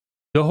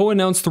Zoho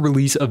announced the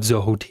release of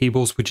Zoho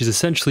Tables, which is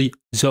essentially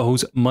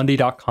Zoho's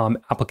Monday.com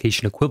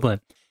application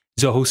equivalent.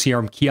 Zoho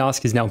CRM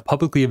Kiosk is now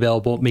publicly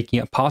available, making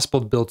it possible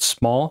to build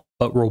small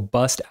but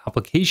robust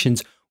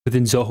applications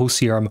within Zoho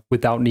CRM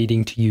without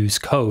needing to use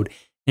code.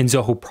 And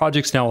Zoho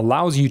Projects now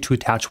allows you to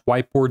attach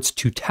whiteboards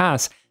to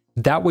tasks.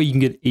 That way you can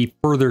get a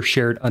further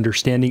shared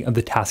understanding of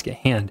the task at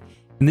hand.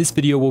 In this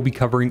video, we'll be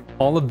covering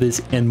all of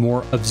this and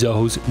more of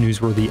Zoho's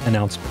newsworthy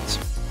announcements.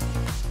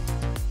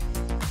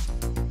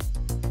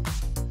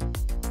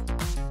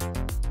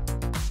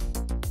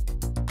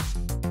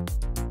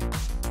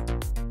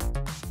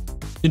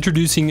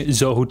 Introducing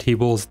Zoho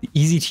Tables, the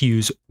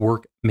easy-to-use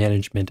work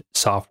management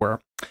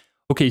software.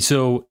 Okay,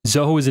 so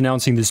Zoho is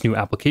announcing this new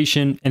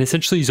application, and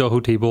essentially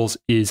Zoho Tables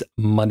is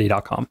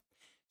Monday.com.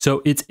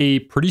 So it's a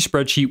pretty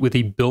spreadsheet with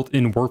a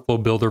built-in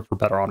workflow builder for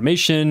better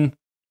automation.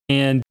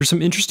 And there's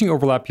some interesting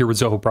overlap here with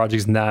Zoho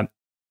Projects in that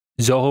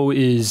Zoho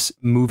is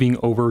moving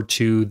over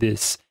to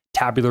this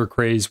tabular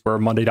craze where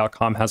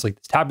Monday.com has like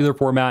this tabular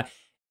format.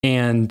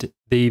 And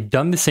they've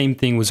done the same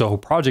thing with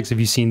Zoho Projects. If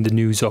you've seen the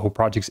new Zoho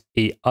Projects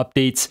 8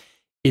 updates,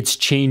 it's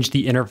changed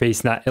the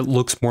interface and that it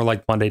looks more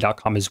like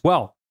Monday.com as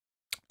well.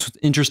 So it's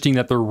interesting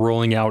that they're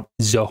rolling out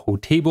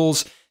Zoho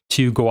Tables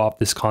to go off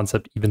this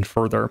concept even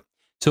further.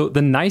 So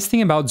the nice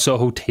thing about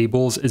Zoho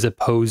Tables as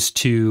opposed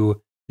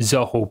to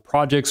Zoho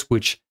Projects,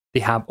 which they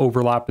have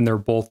overlap and they're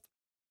both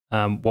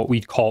what we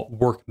call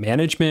work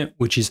management,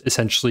 which is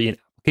essentially an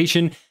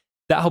application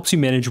that helps you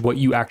manage what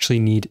you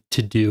actually need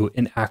to do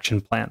in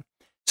action plan.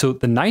 So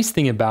the nice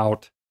thing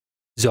about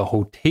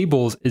Zoho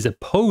Tables as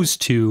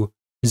opposed to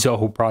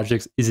Zoho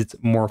Projects is it's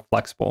more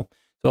flexible.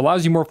 So it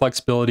allows you more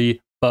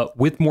flexibility, but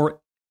with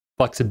more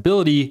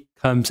flexibility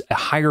comes a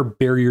higher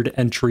barrier to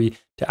entry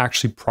to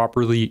actually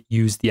properly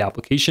use the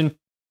application.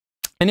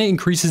 And it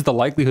increases the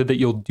likelihood that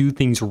you'll do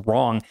things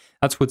wrong.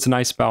 That's what's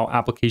nice about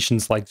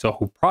applications like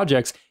Zoho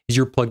Projects is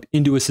you're plugged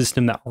into a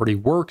system that already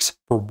works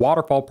for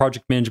waterfall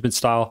project management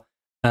style,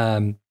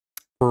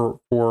 for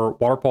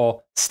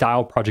waterfall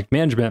style project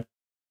management,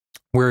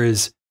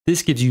 whereas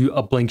this gives you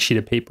a blank sheet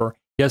of paper.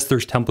 Yes,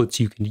 there's templates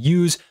you can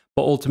use,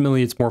 but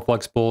ultimately it's more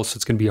flexible, so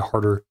it's going to be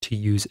harder to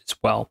use as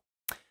well.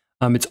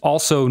 It's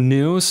also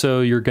new, so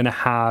you're going to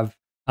have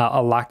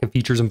a lack of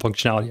features and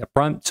functionality up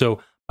front.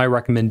 So my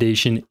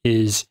recommendation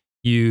is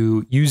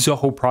you use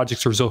Zoho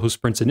Projects or Zoho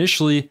Sprints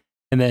initially,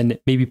 and then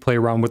maybe play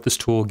around with this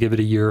tool, give it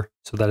a year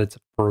so that it's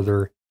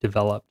further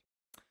developed.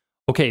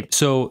 Okay,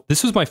 so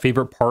this was my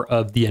favorite part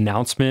of the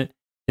announcement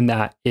in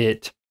that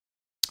it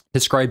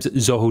describes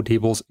Zoho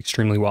Tables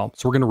extremely well.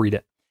 So we're going to read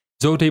it.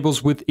 Zoho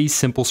Tables with a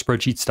simple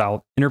spreadsheet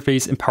style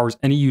interface empowers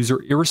any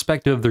user,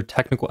 irrespective of their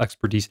technical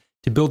expertise,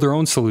 to build their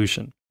own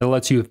solution. It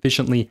lets you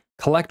efficiently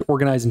collect,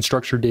 organize, and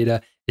structure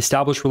data,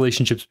 establish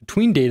relationships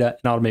between data,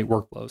 and automate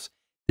workflows.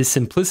 This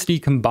simplicity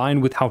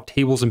combined with how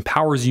Tables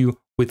empowers you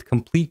with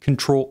complete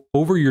control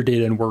over your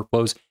data and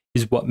workflows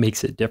is what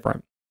makes it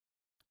different.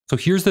 So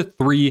here's the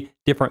 3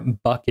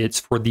 different buckets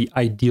for the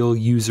ideal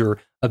user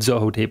of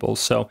Zoho Tables.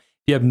 So if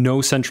you have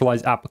no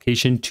centralized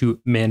application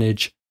to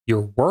manage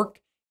your work,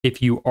 if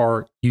you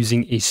are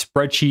using a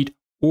spreadsheet,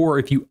 or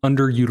if you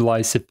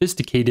underutilize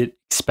sophisticated,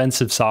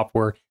 expensive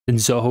software, then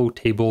Zoho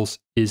Tables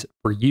is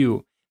for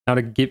you. Now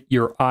to get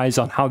your eyes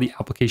on how the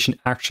application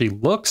actually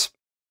looks,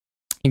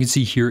 you can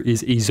see here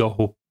is a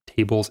Zoho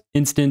Tables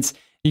instance.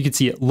 You can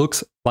see it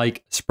looks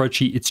like a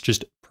spreadsheet. It's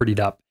just prettied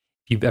up.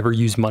 If you've ever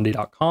used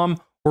Monday.com,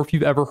 or if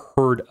you've ever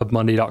heard of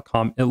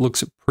Monday.com, it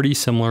looks pretty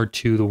similar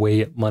to the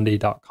way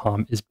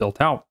Monday.com is built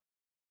out.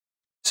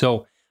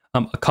 So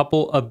a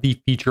couple of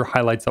the feature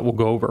highlights that we'll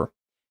go over.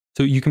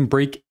 So you can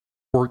break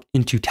work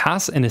into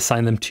tasks and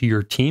assign them to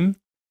your team.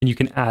 And you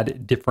can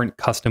add different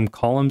custom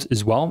columns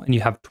as well. And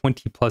you have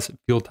 20 plus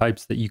field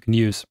types that you can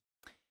use.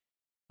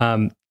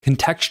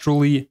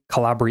 Contextually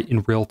collaborate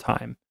in real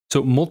time.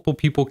 So multiple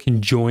people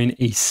can join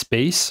a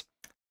space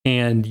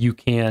and you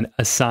can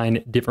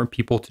assign different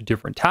people to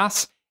different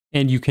tasks.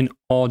 And you can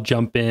all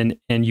jump in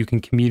and you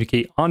can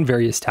communicate on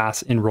various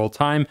tasks in real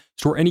time,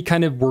 store any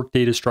kind of work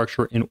data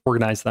structure and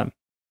organize them.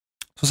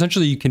 So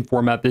essentially you can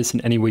format this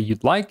in any way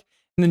you'd like,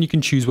 and then you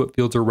can choose what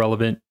fields are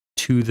relevant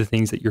to the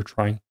things that you're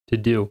trying to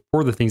do,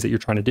 or the things that you're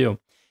trying to do.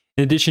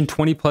 In addition,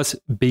 20 plus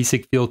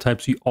basic field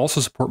types, we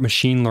also support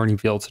machine learning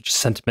fields such as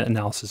sentiment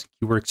analysis and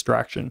keyword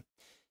extraction.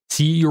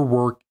 See your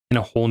work in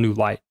a whole new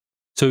light.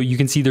 So you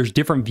can see there's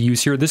different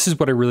views here. This is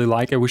what I really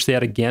like. I wish they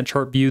had a Gantt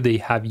chart view. They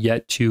have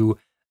yet to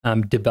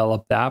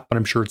develop that, but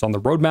I'm sure it's on the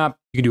roadmap.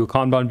 You can do a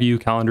Kanban view,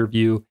 calendar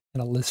view,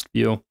 and a list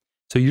view.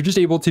 So you're just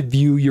able to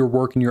view your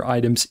work and your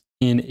items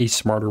in a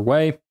smarter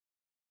way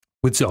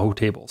with Zoho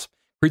Tables.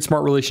 Create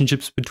smart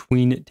relationships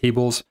between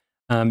tables.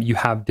 You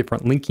have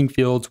different linking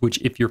fields,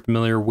 which if you're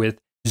familiar with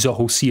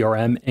Zoho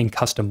CRM and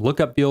custom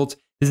lookup fields,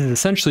 this is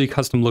essentially a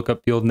custom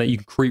lookup field in that you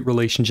can create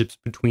relationships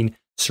between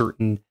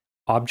certain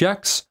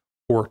objects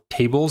or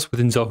tables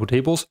within Zoho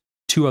Tables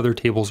to other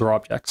tables or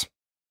objects.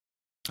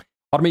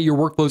 Automate your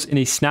workflows in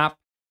a snap.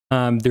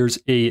 There's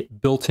a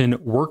built-in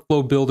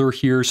workflow builder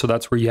here. So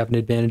that's where you have an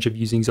advantage of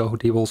using Zoho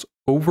Tables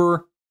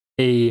over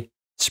a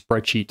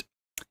spreadsheet.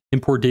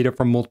 import data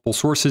from multiple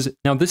sources.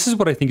 Now, this is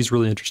what I think is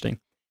really interesting.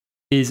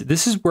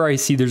 This is where I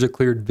see there's a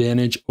clear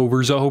advantage over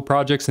Zoho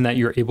projects in that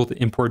you're able to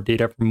import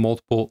data from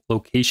multiple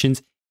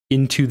locations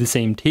into the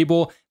same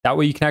table. That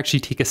way you can actually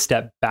take a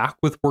step back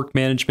with work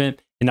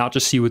management and not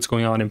just see what's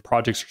going on in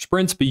projects or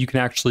sprints, but you can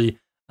actually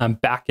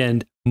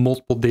back-end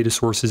multiple data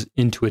sources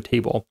into a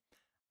table.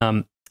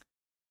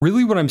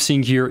 Really what I'm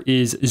seeing here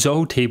is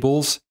Zoho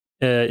Tables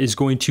is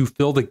going to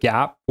fill the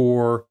gap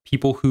for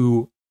people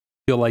who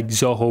feel like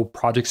Zoho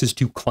projects is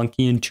too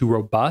clunky and too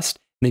robust.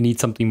 They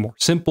need something more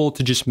simple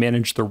to just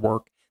manage their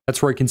work.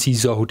 That's where I can see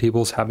Zoho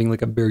Tables having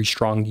like a very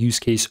strong use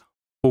case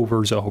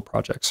over Zoho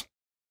projects.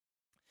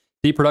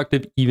 Stay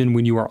productive even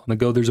when you are on the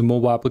go. There's a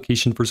mobile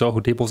application for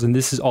Zoho Tables, and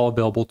this is all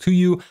available to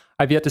you.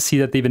 I've yet to see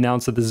that they've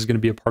announced that this is going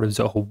to be a part of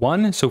Zoho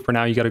One. So for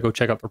now, you got to go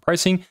check out their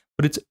pricing,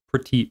 but it's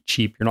pretty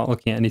cheap. You're not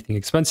looking at anything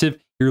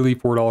expensive. Yearly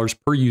 $4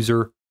 per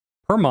user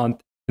per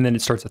month, and then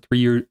it starts at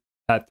 3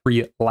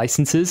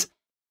 licenses.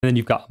 And then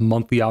you've got a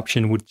monthly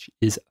option, which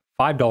is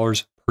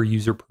 $5 per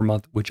user per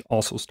month, which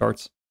also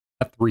starts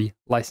at 3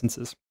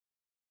 licenses.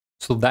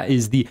 So that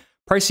is the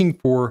pricing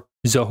for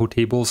Zoho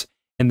Tables,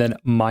 and then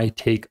my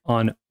take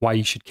on why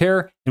you should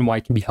care and why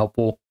it can be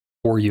helpful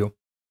for you.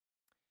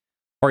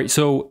 All right,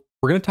 so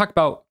we're going to talk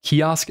about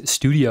Kiosk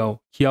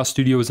Studio. Kiosk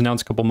Studio was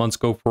announced a couple months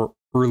ago for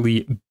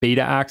early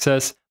beta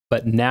access,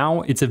 but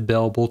now it's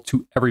available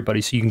to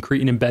everybody. So you can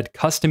create and embed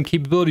custom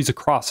capabilities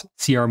across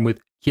CRM with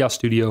Kiosk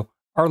Studio,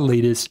 our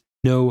latest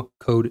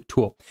no-code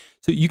tool.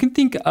 So you can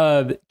think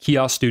of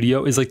Kiosk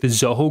Studio as like the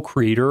Zoho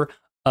creator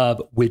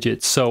of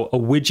widgets. So a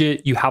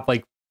widget, you have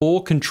like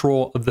full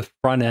control of the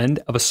front end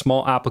of a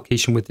small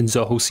application within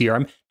Zoho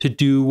CRM to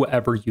do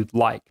whatever you'd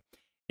like.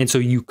 And so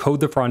you code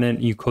the front end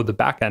and you code the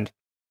back end.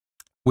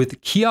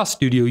 With Kiosk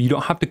Studio, you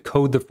don't have to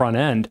code the front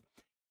end.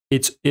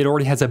 It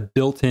already has a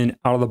built-in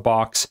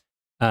out-of-the-box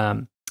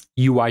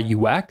UI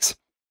UX.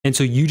 And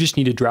so you just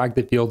need to drag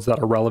the fields that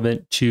are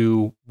relevant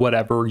to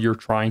whatever you're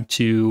trying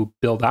to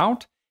build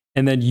out.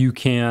 And then you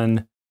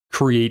can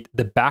create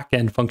the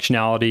back-end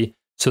functionality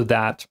so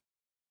that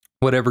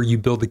whatever you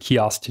build the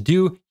kiosk to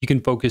do, you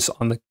can focus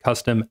on the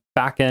custom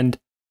back-end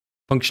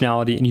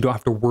functionality and you don't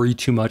have to worry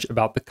too much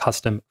about the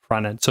custom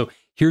front end. So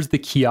here's the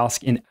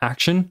kiosk in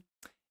action.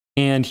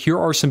 And here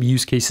are some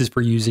use cases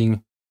for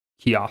using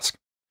Kiosk.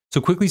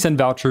 So quickly send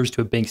vouchers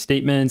to a bank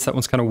statements. That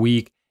one's kind of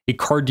weak. A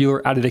car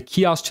dealer added a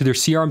kiosk to their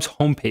CRM's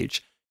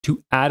homepage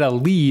to add a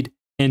lead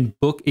and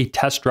book a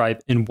test drive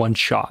in one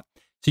shot.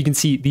 So you can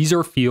see these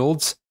are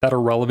fields that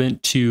are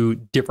relevant to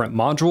different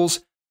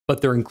modules,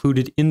 but they're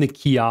included in the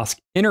kiosk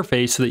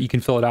interface so that you can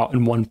fill it out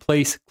in one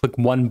place, click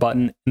one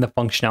button, and the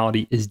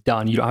functionality is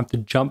done. You don't have to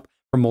jump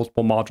from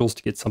multiple modules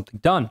to get something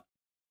done.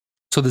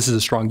 So this is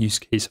a strong use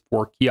case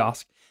for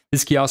Kiosk.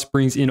 This kiosk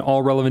brings in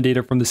all relevant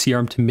data from the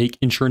CRM to make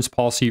insurance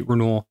policy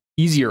renewal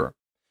easier.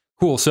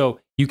 Cool. So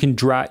you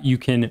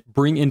can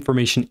bring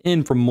information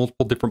in from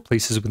multiple different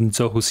places within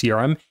Zoho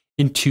CRM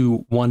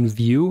into one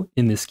view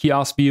in this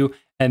kiosk view,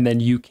 and then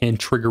you can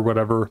trigger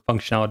whatever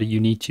functionality you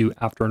need to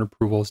after an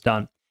approval is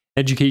done.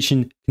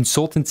 Education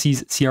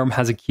Consultancy's CRM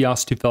has a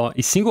kiosk to fill out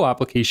a single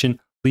application,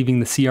 leaving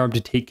the CRM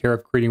to take care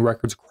of creating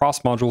records across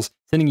modules,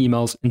 sending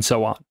emails, and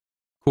so on.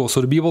 Cool.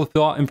 So to be able to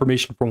fill out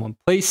information from one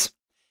place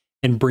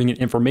and bring in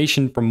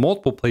information from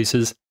multiple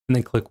places and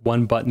then click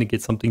one button to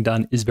get something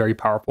done is very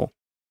powerful.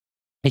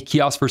 A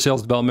kiosk for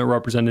sales development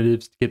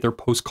representatives to get their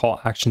post-call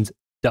actions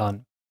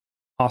done.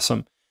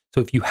 Awesome.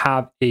 So if you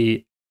have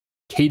a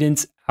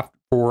cadence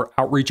for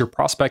outreach or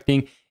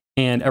prospecting,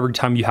 and every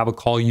time you have a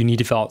call, you need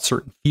to fill out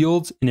certain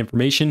fields and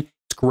information,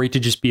 it's great to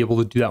just be able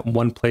to do that in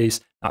one place,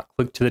 not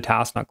click to the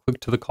task, not click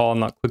to the call,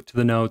 not click to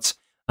the notes.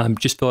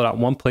 Just fill it out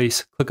in one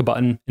place, click a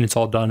button, and it's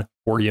all done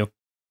for you.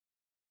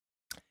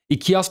 A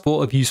kiosk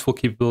full of useful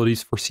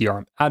capabilities for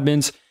CRM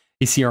admins,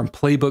 a CRM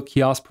playbook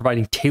kiosk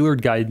providing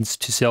tailored guidance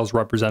to sales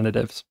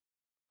representatives.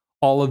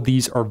 All of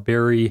these are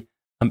very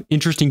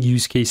interesting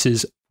use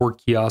cases for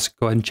Kiosk.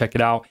 Go ahead and check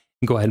it out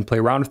and go ahead and play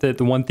around with it.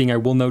 The one thing I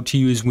will note to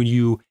you is when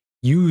you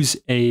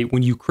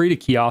create a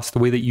kiosk, the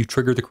way that you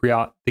trigger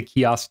the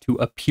kiosk to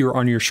appear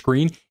on your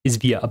screen is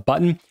via a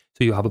button.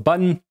 So you have a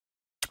button,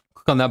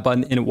 click on that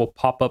button and it will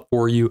pop up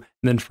for you. And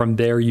then from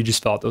there, you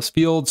just fill out those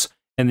fields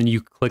and then you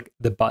click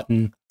the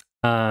button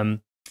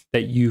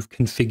that you've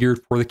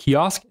configured for the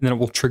kiosk, and then it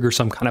will trigger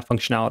some kind of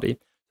functionality. So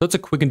that's a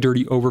quick and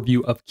dirty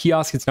overview of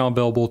Kiosk. It's now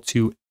available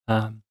to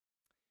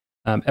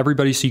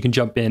everybody, so you can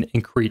jump in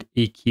and create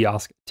a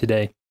kiosk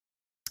today.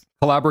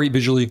 Collaborate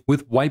visually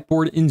with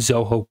Whiteboard in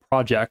Zoho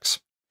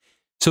projects.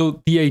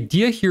 So the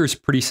idea here is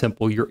pretty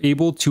simple. You're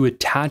able to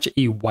attach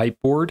a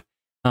whiteboard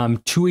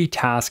to a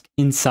task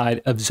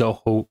inside of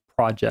Zoho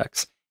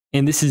projects.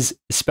 And this is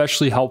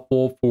especially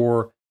helpful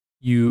for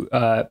you,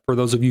 for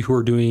those of you who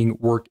are doing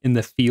work in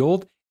the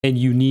field and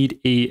you need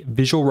a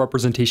visual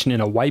representation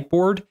in a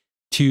whiteboard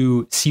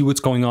to see what's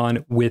going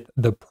on with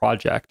the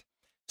project.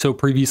 So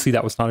previously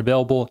that was not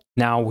available.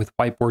 Now with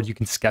Whiteboard, you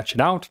can sketch it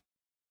out.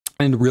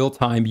 In real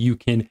time, you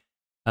can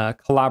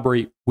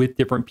collaborate with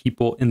different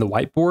people in the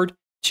whiteboard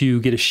to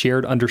get a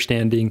shared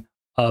understanding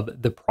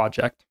of the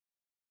project.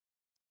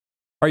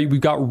 All right,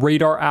 we've got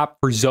Radar app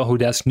for Zoho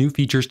Desk, new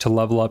features to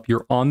level up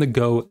your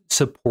on-the-go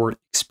support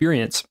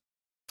experience.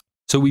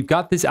 So we've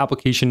got this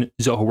application,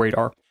 Zoho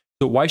Radar.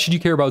 So why should you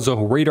care about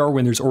Zoho Radar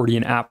when there's already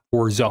an app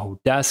for Zoho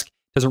Desk?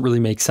 Doesn't really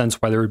make sense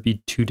why there would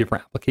be two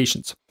different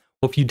applications.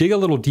 Well, if you dig a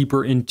little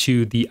deeper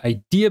into the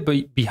idea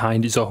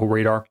behind Zoho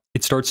Radar,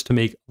 it starts to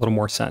make a little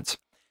more sense.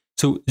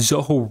 So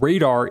Zoho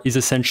Radar is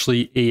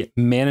essentially a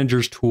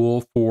manager's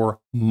tool for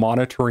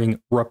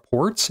monitoring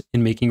reports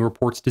and making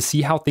reports to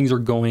see how things are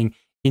going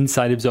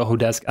inside of Zoho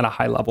Desk at a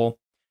high level.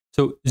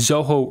 So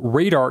Zoho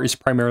Radar is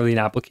primarily an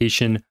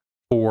application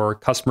for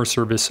customer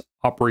service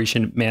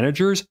operation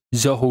managers.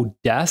 Zoho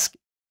Desk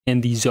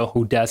and the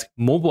Zoho Desk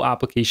mobile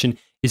application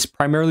is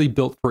primarily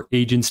built for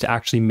agents to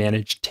actually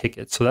manage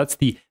tickets. So that's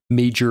the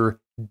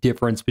major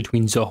difference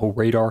between Zoho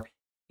Radar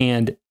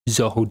and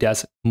Zoho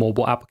Desk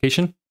mobile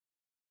application.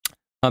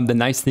 The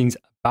nice things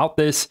about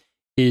this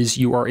is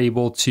you are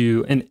able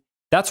to, and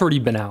that's already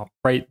been out,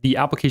 right? The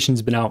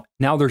application's been out.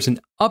 Now there's an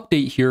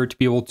update here to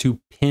be able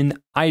to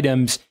pin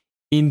items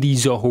in the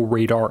Zoho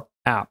Radar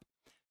app.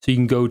 So you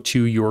can go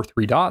to your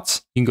three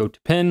dots, you can go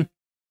to pin,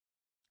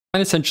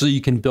 and essentially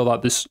you can build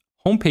out this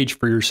homepage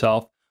for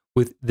yourself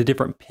with the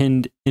different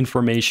pinned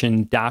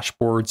information,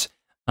 dashboards,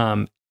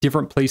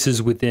 different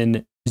places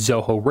within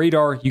Zoho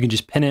Radar. You can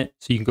just pin it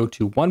so you can go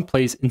to one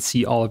place and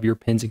see all of your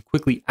pins and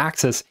quickly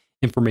access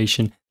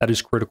information that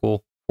is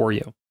critical for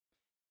you.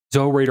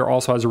 Zoho Radar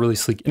also has a really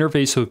sleek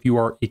interface. So if you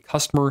are a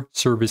customer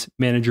service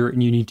manager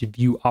and you need to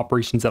view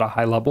operations at a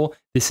high level,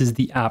 this is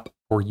the app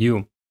for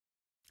you.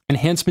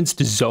 Enhancements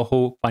to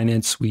Zoho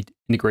Finance Suite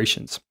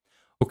integrations.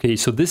 Okay,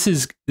 so this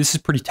is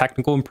pretty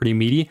technical and pretty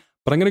meaty,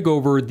 but I'm going to go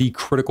over the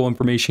critical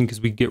information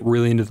because we get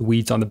really into the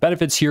weeds on the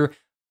benefits here,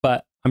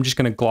 but I'm just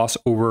going to gloss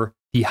over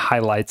the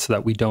highlights so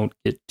that we don't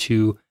get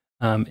too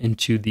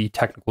into the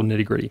technical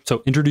nitty-gritty.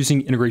 So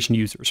introducing integration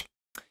users.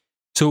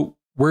 So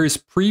whereas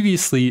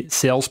previously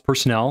sales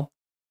personnel,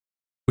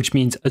 which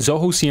means a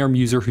Zoho CRM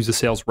user who's a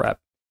sales rep,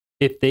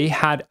 if they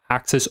had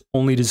access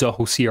only to Zoho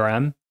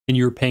CRM and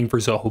you were paying for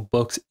Zoho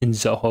Books and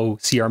Zoho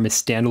CRM as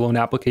standalone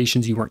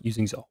applications, you weren't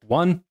using Zoho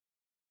One.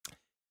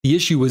 The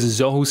issue was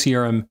a Zoho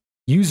CRM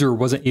user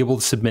wasn't able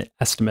to submit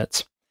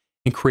estimates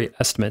and create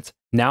estimates.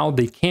 Now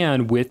they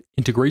can with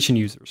integration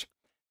users.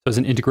 So as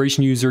an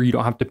integration user, you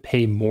don't have to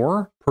pay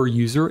more per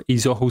user. A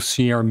Zoho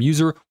CRM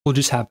user will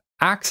just have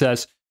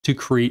access to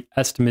create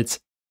estimates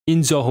in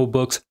Zoho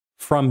Books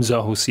from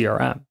Zoho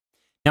CRM.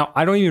 Now,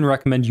 I don't even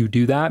recommend you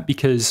do that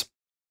because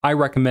I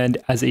recommend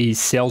as a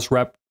sales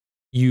rep,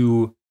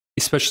 you,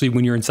 especially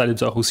when you're inside of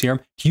Zoho CRM,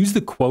 to use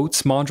the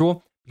quotes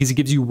module because it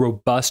gives you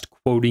robust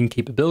quoting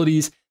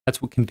capabilities. That's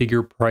what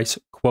configure, price,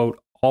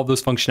 quote, all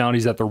those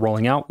functionalities that they're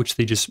rolling out, which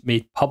they just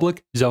made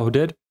public, Zoho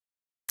did.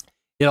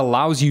 It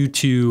allows you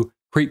to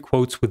create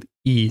quotes with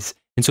ease.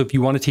 And so if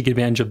you want to take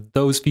advantage of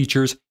those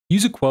features,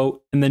 use a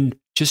quote and then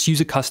just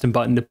use a custom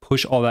button to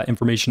push all that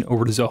information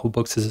over to Zoho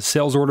Books as a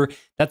sales order.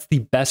 That's the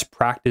best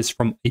practice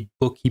from a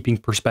bookkeeping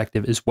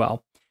perspective as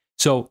well.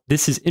 So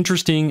this is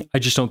interesting. I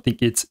just don't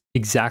think it's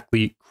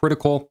exactly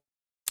critical,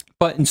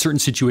 but in certain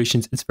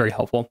situations, it's very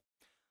helpful.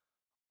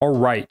 All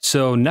right,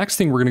 so next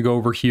thing we're going to go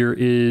over here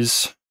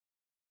is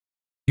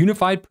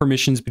unified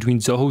permissions between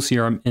Zoho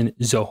CRM and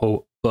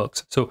Zoho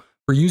Books. So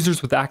for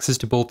users with access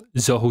to both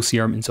Zoho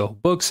CRM and Zoho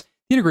Books,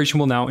 the integration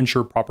will now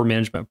ensure proper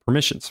management of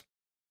permissions.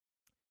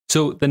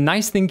 So the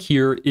nice thing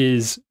here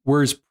is,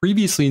 whereas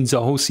previously in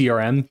Zoho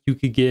CRM, you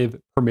could give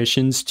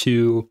permissions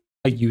to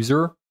a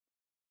user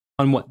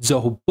on what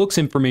Zoho Books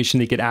information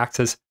they could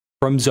access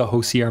from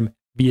Zoho CRM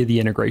via the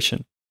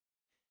integration.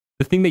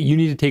 The thing that you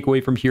need to take away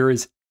from here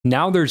is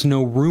now there's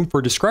no room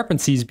for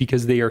discrepancies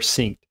because they are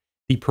synced.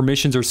 The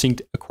permissions are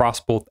synced across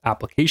both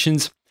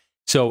applications.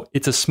 So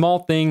it's a small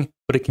thing,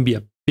 but it can be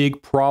a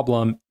big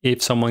problem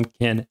if someone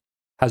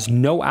has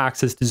no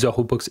access to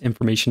Zoho Books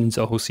information in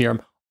Zoho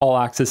CRM, all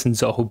access in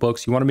Zoho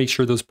Books. You want to make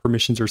sure those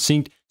permissions are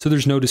synced so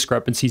there's no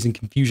discrepancies and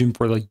confusion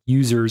for the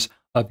users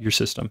of your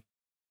system.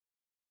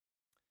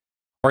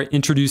 All right,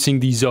 introducing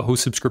the Zoho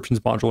subscriptions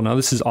module. Now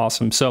this is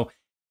awesome. So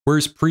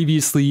whereas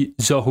previously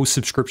Zoho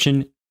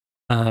subscription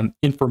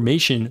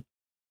information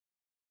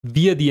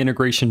via the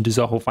integration to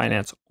Zoho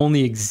Finance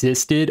only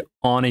existed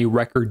on a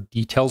record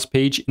details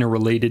page in a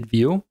related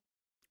view,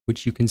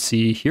 which you can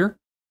see here,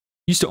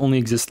 used to only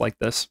exist like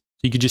this.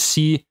 So you could just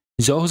see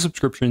Zoho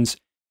subscriptions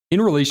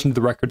in relation to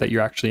the record that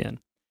you're actually in.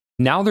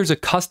 Now there's a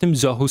custom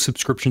Zoho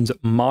subscriptions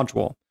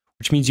module,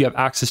 which means you have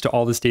access to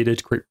all this data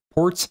to create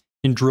reports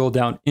and drill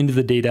down into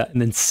the data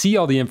and then see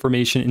all the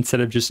information instead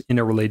of just in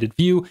a related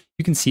view.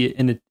 You can see it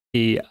in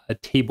a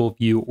table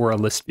view or a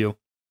list view.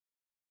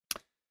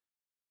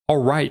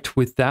 All right,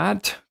 with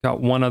that,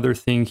 got one other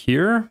thing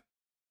here.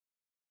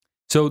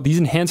 So these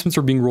enhancements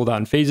are being rolled out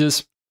in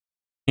phases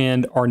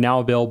and are now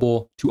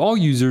available to all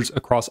users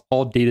across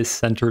all data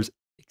centers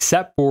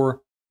except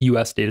for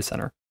US data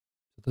center.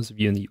 For those of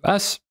you in the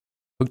US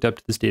hooked up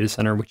to this data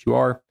center, which you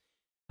are,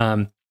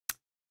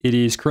 it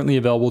is currently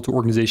available to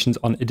organizations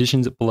on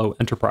editions below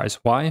enterprise.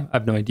 Why? I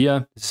have no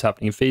idea. This is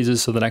happening in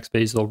phases. So the next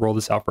phase, they'll roll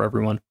this out for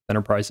everyone,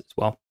 enterprise as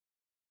well.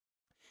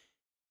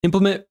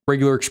 implement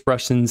regular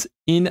expressions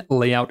in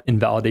layout and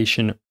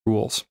validation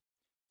rules.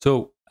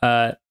 So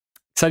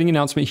exciting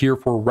announcement here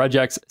for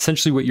regex.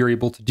 Essentially what you're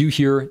able to do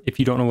here, if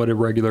you don't know what a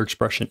regular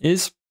expression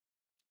is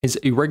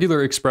a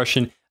regular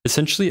expression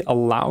essentially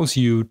allows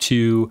you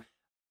to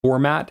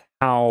format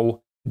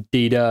how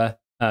data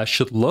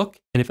should look.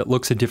 And if it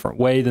looks a different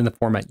way than the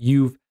format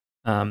you've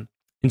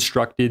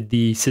instructed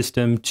the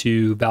system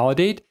to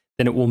validate,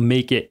 then it will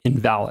make it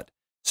invalid.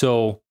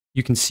 So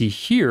you can see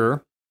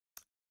here,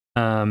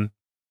 as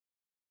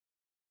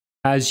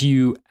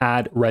you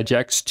add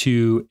regex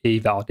to a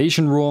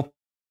validation rule,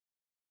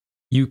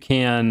 you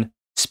can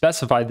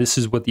specify this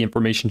is what the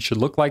information should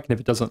look like. And if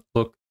it doesn't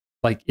look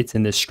like it's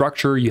in this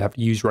structure, you have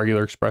to use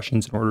regular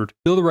expressions in order to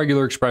build a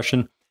regular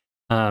expression.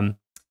 Then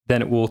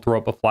it will throw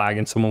up a flag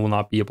and someone will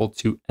not be able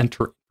to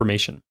enter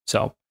information.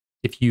 So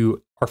if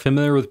you are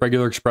familiar with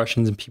regular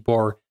expressions and people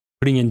are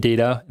putting in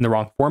data in the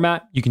wrong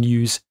format, you can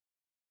use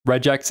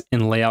regex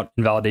in layout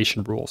and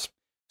validation rules.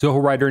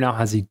 Zoho Writer now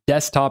has a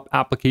desktop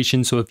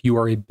application. So if you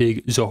are a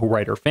big Zoho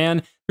Writer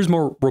fan, there's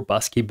more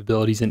robust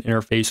capabilities and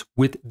interface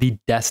with the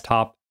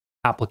desktop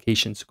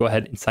application. So go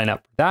ahead and sign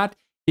up for that.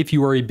 If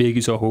you are a big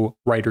Zoho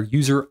Writer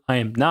user, I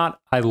am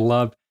not. I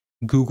love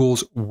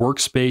Google's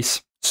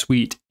Workspace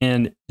suite,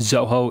 and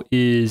Zoho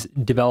is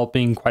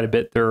developing quite a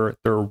bit their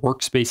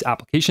workspace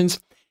applications.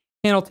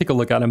 And I'll take a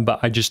look at them, but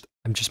I'm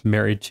just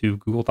married to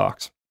Google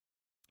Docs.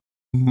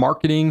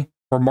 Marking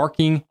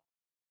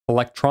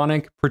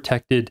electronic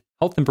protected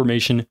health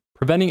information,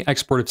 preventing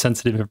export of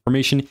sensitive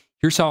information.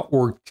 Here's how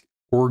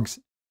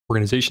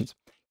organizations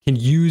can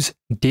use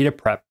data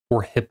prep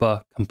for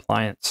HIPAA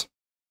compliance.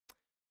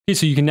 Okay,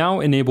 so you can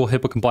now enable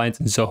HIPAA compliance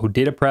in Zoho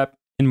Data Prep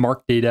and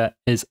mark data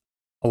as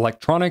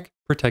electronic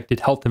protected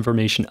health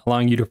information,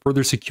 allowing you to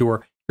further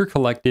secure your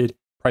collected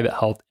private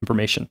health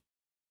information.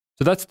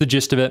 So that's the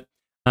gist of it.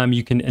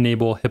 You can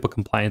enable HIPAA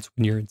compliance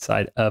when you're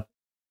inside of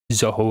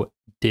Zoho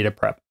Data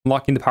Prep.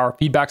 Unlocking the power of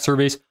feedback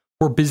surveys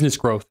for business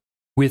growth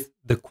with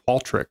the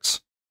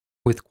Qualtrics.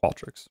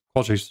 Qualtrics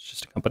is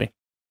just a company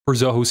for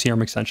Zoho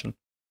CRM extension.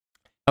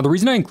 Now, the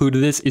reason I included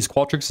this is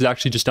Qualtrics is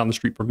actually just down the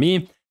street from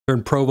me. They're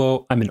in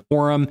Provo. I'm in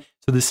Orem.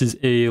 So this is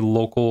a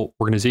local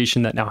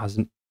organization that now has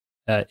an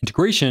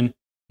integration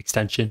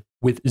extension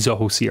with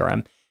Zoho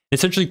CRM.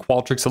 Essentially,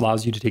 Qualtrics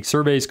allows you to take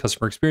surveys,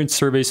 customer experience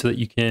surveys, so that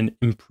you can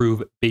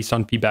improve based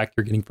on feedback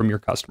you're getting from your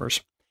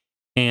customers.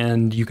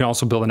 And you can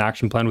also build an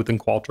action plan within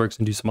Qualtrics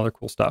and do some other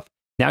cool stuff.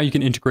 Now you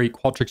can integrate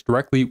Qualtrics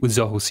directly with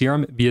Zoho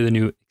CRM via the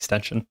new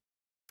extension.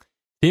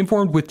 Stay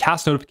informed with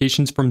task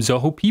notifications from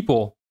Zoho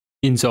people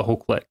in Zoho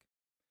Click.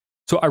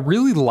 So I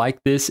really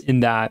like this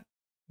in that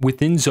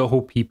within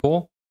Zoho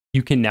people,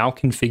 you can now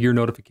configure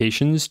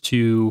notifications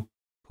to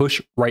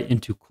push right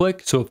into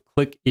Click. So if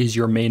Click is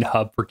your main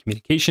hub for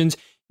communications,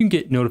 you can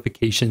get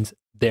notifications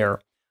there.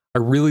 I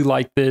really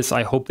like this.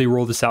 I hope they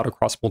roll this out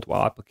across multiple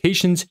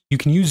applications. You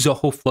can use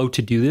Zoho Flow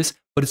to do this,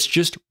 but it's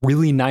just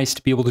really nice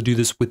to be able to do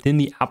this within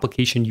the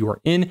application you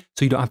are in,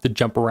 so you don't have to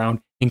jump around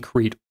and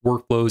create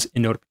workflows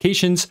and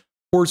notifications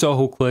for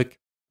Zoho Click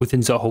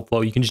within Zoho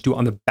Flow. You can just do it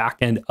on the back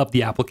end of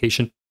the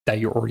application that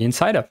you're already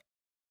inside of.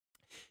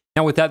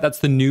 Now with that, that's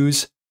the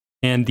news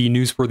and the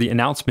news for the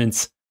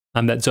announcements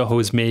that Zoho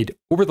has made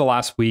over the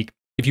last week.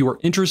 If you are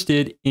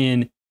interested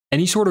in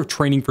any sort of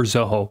training for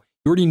Zoho,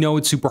 you already know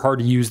it's super hard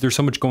to use. There's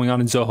so much going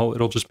on in Zoho,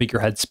 it'll just make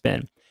your head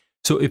spin.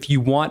 So if you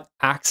want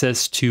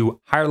access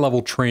to higher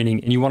level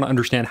training and you want to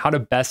understand how to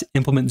best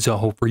implement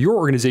Zoho for your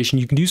organization,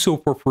 you can do so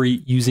for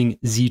free using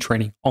Z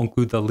Training. I'll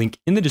include the link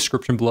in the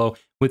description below.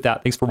 With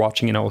that, thanks for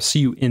watching, and I will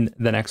see you in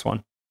the next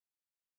one.